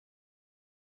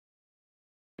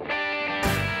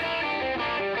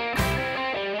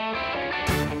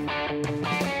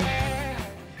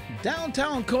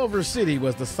Downtown Culver City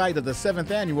was the site of the 7th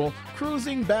annual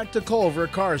Cruising Back to Culver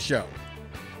car show.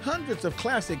 Hundreds of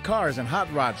classic cars and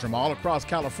hot rods from all across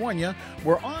California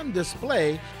were on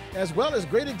display, as well as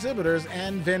great exhibitors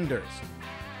and vendors.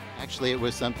 Actually, it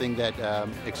was something that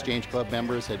Exchange Club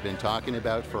members had been talking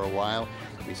about for a while.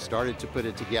 We started to put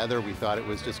it together. We thought it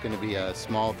was just going to be a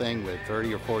small thing with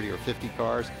 30 or 40 or 50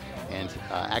 cars. And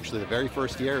actually, the very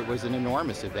first year, it was an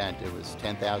enormous event. It was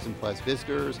 10,000 plus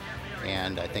visitors,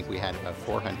 and I think we had about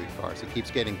 400 cars. It keeps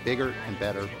getting bigger and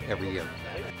better every year.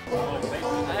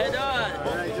 How you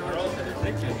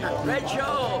doing? Great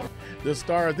show. The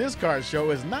star of this car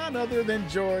show is none other than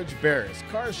George Barris,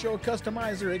 car show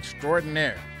customizer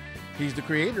extraordinaire. He's the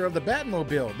creator of the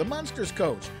Batmobile, the Munsters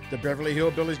Coach, the Beverly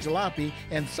Hillbillies Jalopy,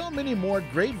 and so many more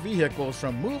great vehicles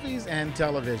from movies and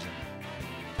television.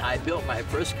 I built my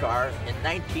first car in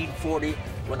 1940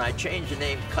 when I changed the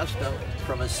name Custom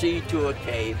from a C to a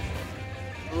K.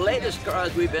 The latest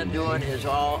cars we've been doing is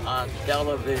all on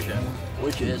television,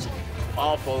 which is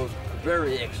also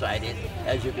very exciting.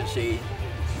 As you can see,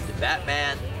 the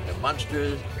Batman, the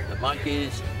Munsters, the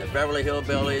Monkeys, the Beverly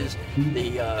Hillbillies,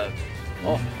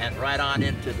 and right on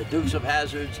into the Dukes of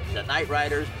Hazzards, the Knight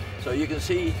Riders. So you can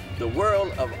see the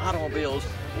world of automobiles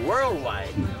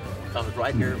worldwide comes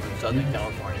right here from Southern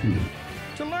California.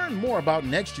 To learn more about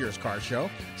next year's car show,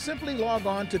 simply log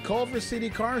on to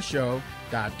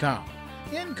culvercitycarshow.com.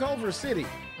 In Culver City,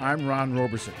 I'm Ron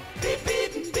Roberson. Beep, beep.